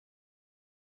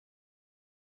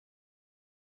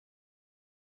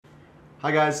Hi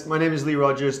guys, my name is Lee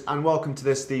Rogers and welcome to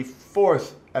this, the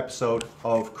fourth episode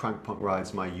of Crank Punk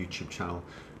Rides, my YouTube channel,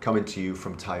 coming to you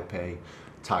from Taipei,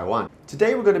 Taiwan.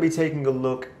 Today we're going to be taking a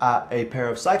look at a pair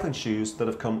of cycling shoes that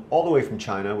have come all the way from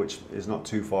China, which is not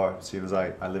too far, seeing as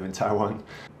I live in Taiwan.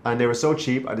 And they were so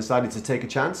cheap, I decided to take a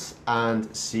chance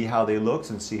and see how they looked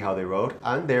and see how they rode.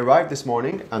 And they arrived this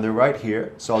morning and they're right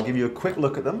here, so I'll give you a quick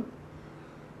look at them.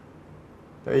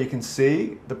 There you can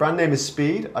see, the brand name is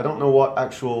Speed. I don't know what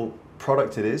actual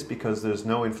product it is because there's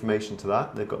no information to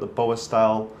that. They've got the boa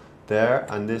style there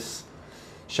and this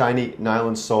shiny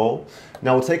nylon sole.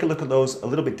 Now we'll take a look at those a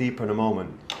little bit deeper in a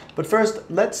moment. But first,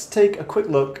 let's take a quick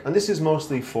look, and this is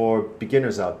mostly for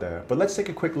beginners out there, but let's take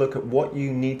a quick look at what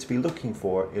you need to be looking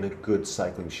for in a good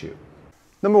cycling shoe.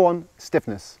 Number one,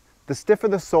 stiffness. The stiffer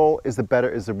the sole is, the better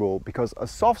is the rule, because a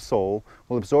soft sole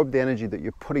will absorb the energy that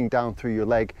you're putting down through your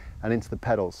leg and into the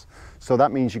pedals. So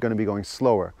that means you're going to be going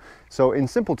slower. So in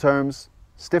simple terms,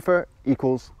 stiffer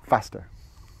equals faster.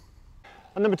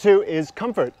 And number two is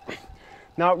comfort.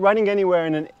 Now, riding anywhere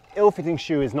in an ill-fitting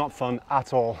shoe is not fun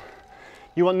at all.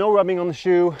 You want no rubbing on the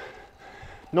shoe,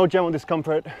 no general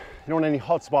discomfort, you don't want any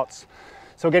hot spots.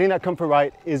 So getting that comfort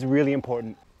right is really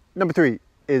important. Number three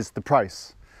is the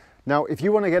price. Now, if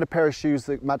you want to get a pair of shoes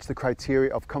that match the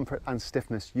criteria of comfort and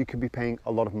stiffness, you could be paying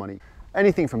a lot of money.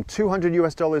 Anything from $200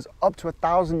 US up to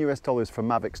 $1,000 US for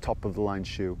Mavic's top of the line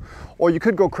shoe. Or you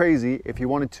could go crazy if you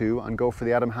wanted to and go for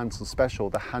the Adam Hansel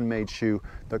Special, the handmade shoe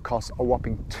that costs a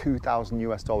whopping $2,000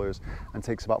 US and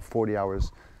takes about 40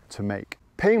 hours to make.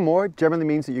 Paying more generally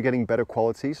means that you're getting better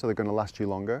quality, so they're going to last you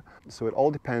longer. So it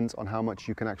all depends on how much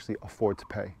you can actually afford to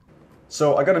pay.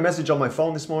 So I got a message on my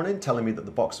phone this morning telling me that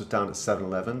the box was down at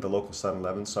 7-Eleven, the local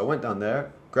 7-Eleven. So I went down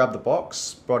there, grabbed the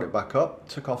box, brought it back up,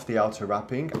 took off the outer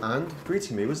wrapping, and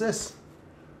greeting me was this.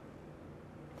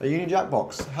 A Union Jack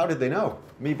box. How did they know?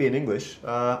 Me being English,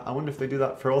 I wonder if they do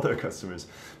that for all their customers.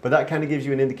 But that kind of gives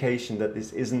you an indication that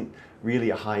this isn't really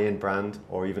a high-end brand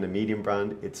or even a medium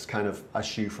brand. It's kind of a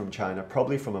shoe from China,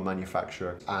 probably from a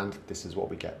manufacturer, and this is what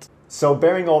we get. So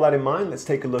bearing all that in mind, let's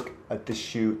take a look at this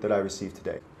shoe that I received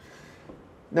today.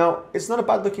 Now, it's not a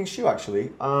bad looking shoe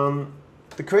actually.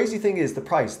 The crazy thing is the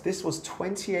price. This was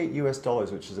 $28 US,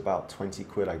 which is about 20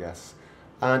 quid, I guess.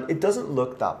 And it doesn't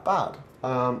look that bad.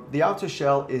 The outer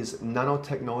shell is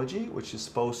nanotechnology, which is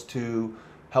supposed to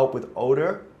help with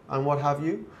odor and what have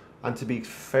you, and to be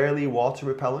fairly water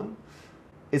repellent.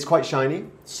 It's quite shiny,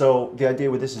 so the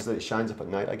idea with this is that it shines up at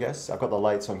night, I guess. I've got the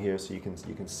lights on here so you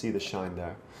can see the shine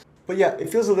there. But yeah, it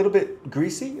feels a little bit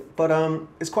greasy, but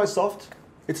it's quite soft.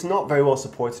 It's not very well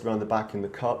supported around the back in the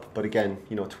cup, but again,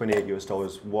 you know, $28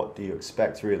 US, what do you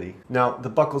expect really? Now, the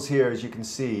buckles here, as you can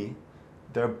see,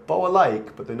 they're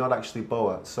boa-like, but they're not actually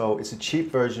boa. So it's a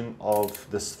cheap version of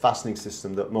this fastening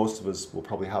system that most of us will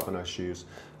probably have on our shoes.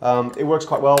 It works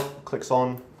quite well, clicks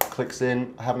on, clicks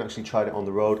in. I haven't actually tried it on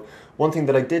the road. One thing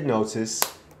that I did notice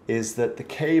is that the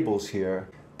cables here,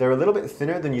 they're a little bit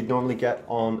thinner than you'd normally get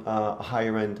on a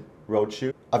higher end road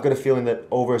shoe. I've got a feeling that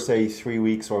over say 3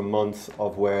 weeks or a month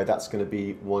of wear, that's going to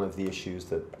be one of the issues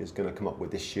that is going to come up with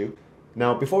this shoe.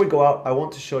 Now, before we go out, I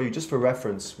want to show you, just for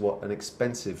reference, what an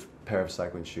expensive pair of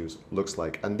cycling shoes looks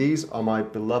like. And these are my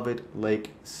beloved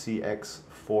Lake CX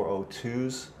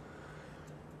 402s.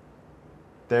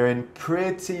 They're in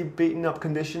pretty beaten up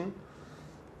condition,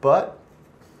 but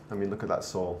I mean, look at that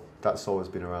sole. That sole has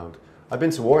been around. I've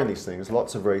been to war in these things,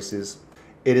 lots of races.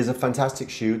 It is a fantastic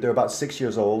shoe. They're about 6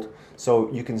 years old,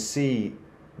 so you can see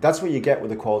that's what you get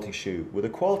with a quality shoe. With a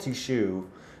quality shoe,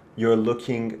 you're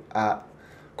looking at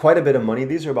quite a bit of money.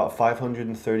 These are about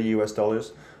 $530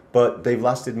 US, but they've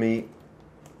lasted me.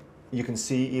 You can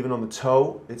see even on the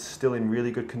toe, it's still in really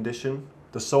good condition.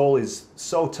 The sole is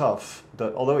so tough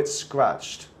that although it's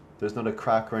scratched, there's not a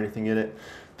crack or anything in it.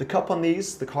 The cup on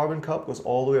these, the carbon cup, goes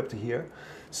all the way up to here.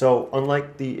 So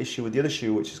unlike the issue with the other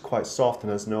shoe, which is quite soft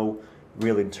and has no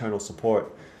real internal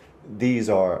support, these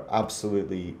are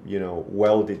absolutely, you know,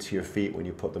 welded to your feet when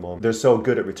you put them on. They're so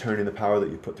good at returning the power that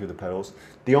you put through the pedals.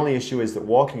 The only issue is that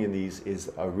walking in these is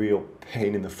a real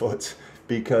pain in the foot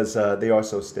because they are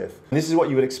so stiff. And this is what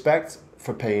you would expect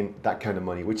for paying that kind of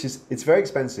money, which is, it's very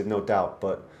expensive, no doubt,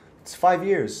 but it's 5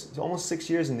 years, it's almost 6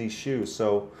 years in these shoes.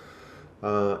 So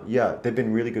yeah, they've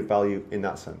been really good value in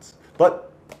that sense.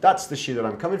 But that's the shoe that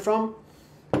I'm coming from.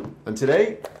 And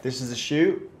today, this is the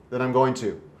shoe that I'm going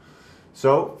to.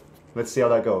 So let's see how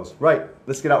that goes. Right,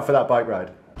 let's get out for that bike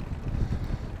ride.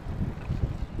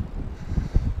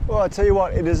 Well, I tell you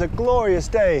what, it is a glorious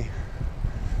day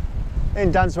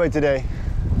in Danceway today.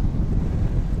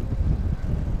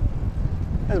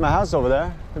 There's my house over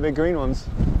there, the big green ones.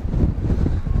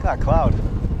 Look at that cloud.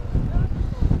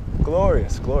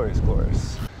 Glorious, glorious,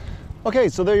 glorious. Okay,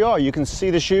 so there you are. You can see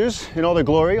the shoes in all their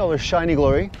glory, all their shiny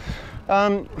glory.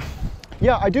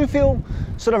 Yeah, I do feel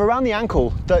sort of around the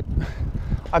ankle that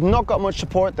I've not got much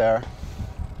support there.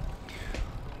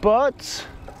 But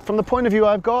from the point of view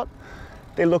I've got,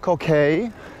 they look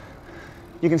okay.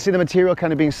 You can see the material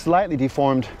kind of being slightly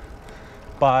deformed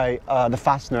by the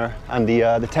fastener and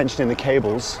the tension in the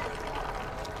cables.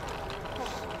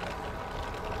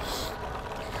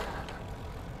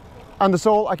 And the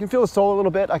sole, I can feel the sole a little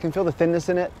bit, I can feel the thinness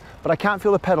in it, but I can't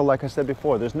feel the pedal like I said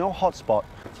before. There's no hot spot.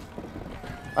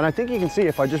 And I think you can see,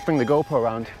 if I just bring the GoPro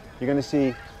around, you're gonna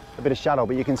see a bit of shadow,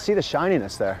 but you can see the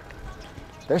shininess there.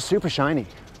 They're super shiny.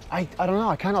 I don't know,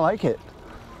 I kind of like it.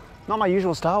 Not my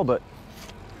usual style, but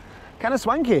kind of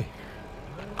swanky.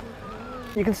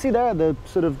 You can see there the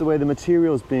sort of the way the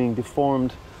material is being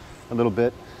deformed a little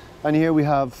bit. And here we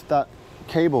have that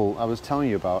cable I was telling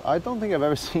you about. I don't think I've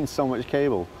ever seen so much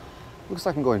cable. Looks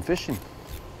like I'm going fishing.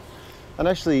 And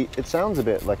actually, it sounds a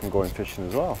bit like I'm going fishing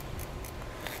as well.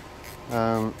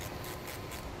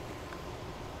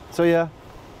 So yeah.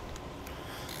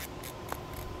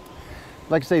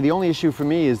 Like I say, the only issue for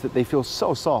me is that they feel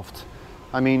so soft.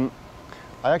 I mean,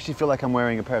 I actually feel like I'm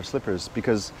wearing a pair of slippers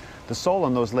because the sole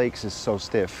on those Lakes is so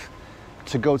stiff.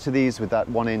 To go to these with that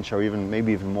 1 inch or even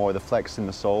maybe even more, the flex in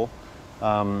the sole,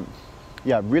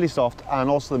 yeah, really soft. And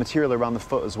also the material around the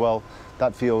foot as well,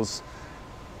 that feels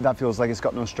like it's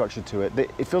got no structure to it.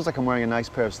 It feels like I'm wearing a nice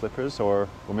pair of slippers or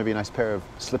maybe a nice pair of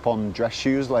slip-on dress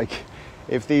shoes. Like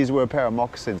if these were a pair of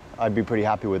moccasins, I'd be pretty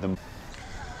happy with them.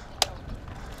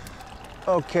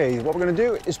 Okay, what we're gonna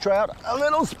do is try out a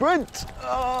little sprint.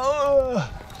 Oh,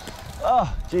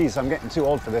 geez, I'm getting too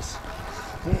old for this.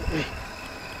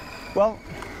 Well,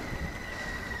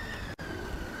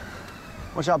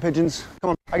 watch out, pigeons.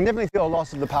 Come on. I can definitely feel a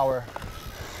loss of the power.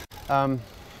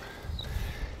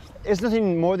 It's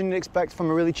nothing more than you'd expect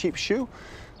from a really cheap shoe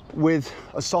with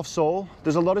a soft sole.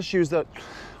 There's a lot of shoes that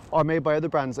are made by other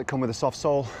brands that come with a soft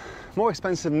sole, more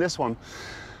expensive than this one.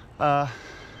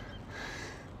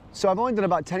 So I've only done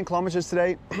about 10 kilometers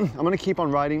today. I'm gonna keep on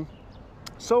riding.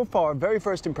 So far, very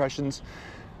first impressions,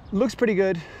 looks pretty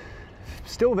good.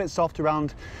 Still a bit soft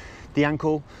around the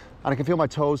ankle, and I can feel my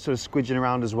toes sort of squidging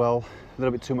around as well. A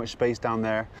little bit too much space down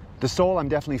there. The sole I'm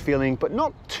definitely feeling, but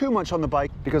not too much on the bike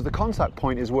because the contact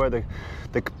point is where the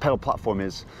pedal platform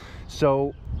is.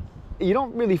 So you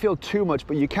don't really feel too much,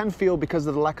 but you can feel, because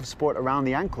of the lack of support around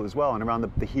the ankle as well and around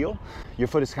the heel, your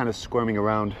foot is kind of squirming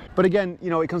around. But again, you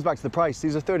know, it comes back to the price.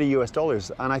 These are $30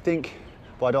 US, and I think,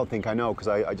 well, I don't think, I know, because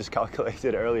I just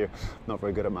calculated it earlier. I'm not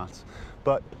very good at maths.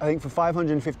 But I think for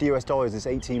 $550 US, it's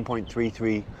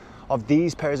 18.33 of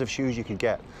these pairs of shoes you could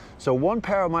get. So one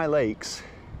pair of my Lakes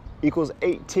equals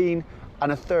 18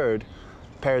 1/3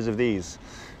 pairs of these.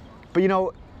 But you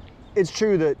know, it's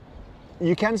true that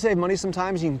you can save money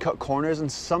sometimes, you can cut corners,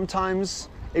 and sometimes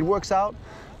it works out.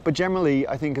 But generally,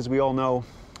 I think, as we all know,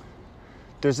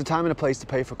 there's a time and a place to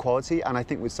pay for quality. And I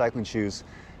think with cycling shoes,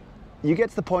 you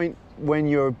get to the point when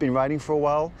you've been riding for a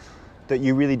while that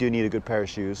you really do need a good pair of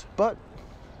shoes. But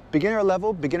beginner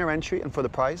level, beginner entry, and for the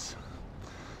price,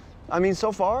 I mean,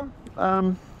 so far,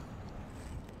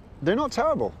 they're not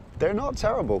terrible. They're not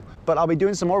terrible. But I'll be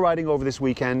doing some more riding over this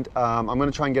weekend. I'm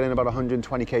gonna try and get in about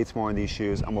 120K tomorrow in these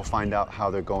shoes, and we'll find out how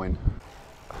they're going.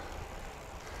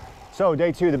 So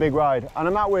day 2, the big ride. And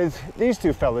I'm out with these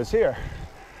two fellas here.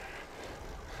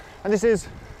 And this is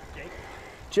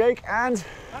Jake and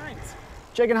Heinz.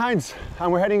 Jake and Heinz.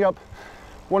 And we're heading up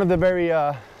one of the very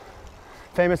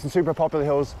famous and super popular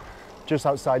hills just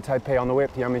outside Taipei on the way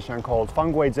up to Yangmingshan called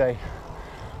Fangguizhe,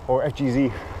 or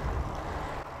FGZ.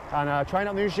 And trying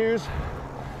out new shoes.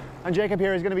 And Jacob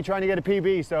here is going to be trying to get a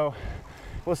PB, so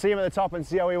we'll see him at the top and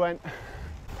see how he went.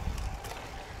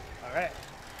 All right.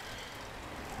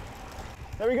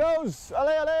 There he goes.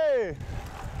 Allez, allez.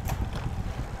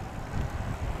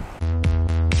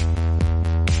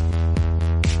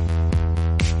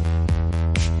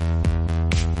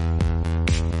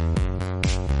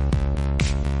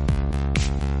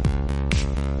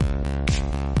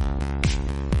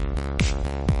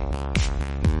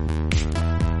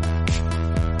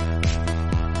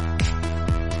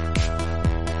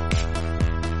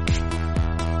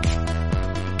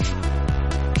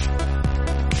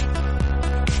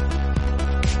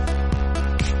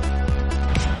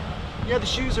 Yeah, the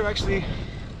shoes are actually,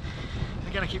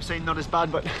 again, I keep saying not as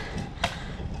bad, but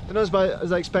they're not as bad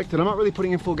as I expected. I'm not really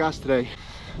putting in full gas today.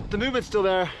 The movement's still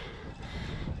there.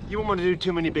 You won't want to do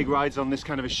too many big rides on this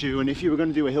kind of a shoe, and if you were going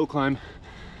to do a hill climb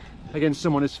against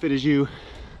someone as fit as you,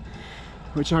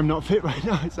 which I'm not fit right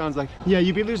now, it sounds like, yeah,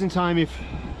 you'd be losing time if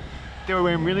they were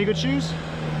wearing really good shoes.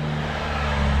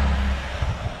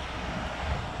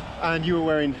 And you were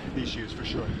wearing these shoes for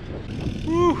sure.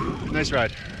 Woo, nice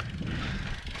ride.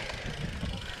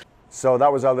 So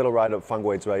that was our little ride up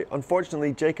Fangwade's Way.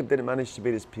 Unfortunately, Jacob didn't manage to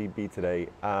beat his PB today,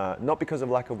 not because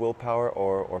of lack of willpower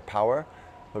or power,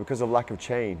 but because of lack of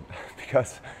chain,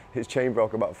 because his chain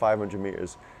broke about 500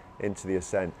 meters into the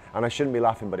ascent. And I shouldn't be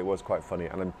laughing, but it was quite funny,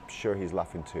 and I'm sure he's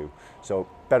laughing too. So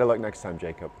better luck next time,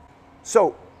 Jacob.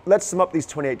 So let's sum up these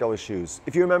 $28 shoes.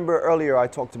 If you remember earlier, I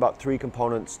talked about 3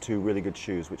 components to really good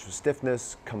shoes, which was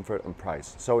stiffness, comfort, and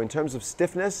price. So in terms of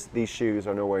stiffness, these shoes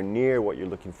are nowhere near what you're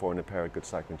looking for in a pair of good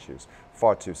cycling shoes.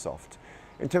 Far too soft.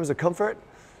 In terms of comfort,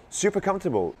 super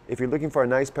comfortable. If you're looking for a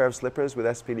nice pair of slippers with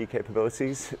SPD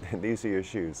capabilities, then these are your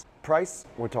shoes. Price,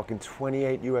 we're talking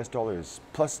 $28 US,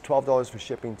 plus $12 for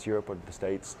shipping to Europe or the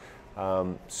States.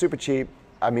 Super cheap.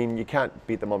 I mean, you can't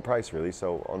beat them on price really,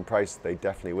 so on price, they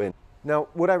definitely win. Now,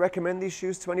 would I recommend these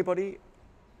shoes to anybody?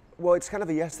 Well, it's kind of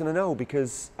a yes and a no,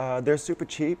 because they're super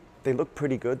cheap. They look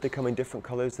pretty good. They come in different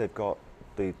colors. They've got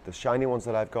the shiny ones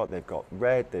that I've got. They've got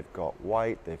red, they've got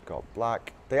white, they've got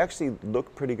black. They actually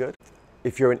look pretty good.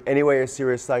 If you're in any way a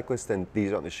serious cyclist, then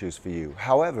these aren't the shoes for you.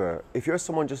 However, if you're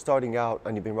someone just starting out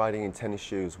and you've been riding in tennis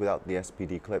shoes without the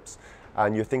SPD clips,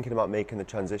 and you're thinking about making the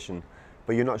transition,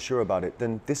 but you're not sure about it,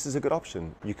 then this is a good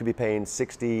option. You could be paying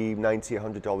 $60,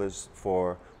 $90, $100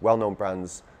 for well-known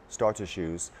brands starter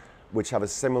shoes, which have a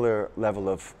similar level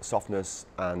of softness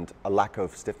and a lack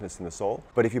of stiffness in the sole.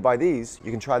 But if you buy these,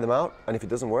 you can try them out, and if it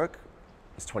doesn't work,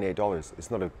 it's $28. It's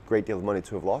not a great deal of money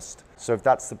to have lost. So if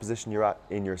that's the position you're at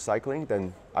in your cycling,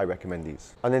 then I recommend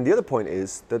these. And then the other point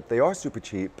is that they are super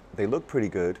cheap, they look pretty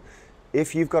good.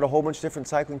 If you've got a whole bunch of different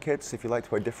cycling kits, if you like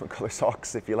to wear different color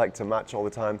socks, if you like to match all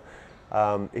the time,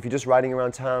 if you're just riding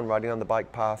around town, riding on the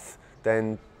bike path,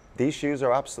 then these shoes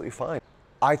are absolutely fine.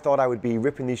 I thought I would be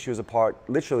ripping these shoes apart,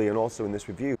 literally, and also in this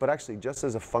review, but actually just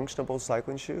as a functional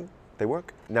cycling shoe, they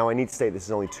work. Now I need to state this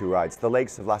is only 2 rides. The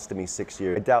legs have lasted me 6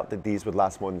 years. I doubt that these would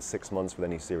last more than 6 months with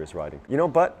any serious riding. You know,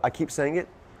 but I keep saying it,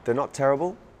 they're not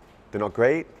terrible, they're not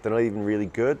great, they're not even really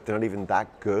good, they're not even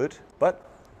that good, but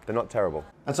they're not terrible.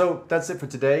 And so that's it for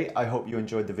today. I hope you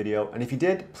enjoyed the video. And if you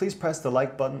did, please press the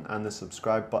like button and the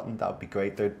subscribe button. That would be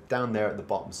great. They're down there at the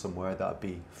bottom somewhere. That would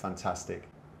be fantastic.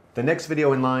 The next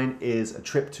video in line is a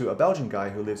trip to a Belgian guy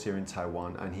who lives here in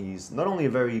Taiwan, and he's not only a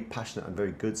very passionate and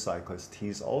very good cyclist,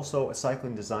 he's also a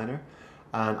cycling designer,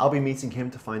 and I'll be meeting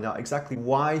him to find out exactly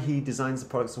why he designs the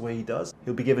products the way he does.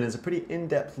 He'll be giving us a pretty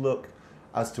in-depth look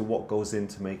as to what goes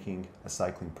into making a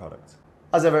cycling product.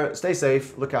 As ever, stay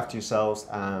safe, look after yourselves,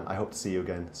 and I hope to see you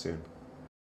again soon.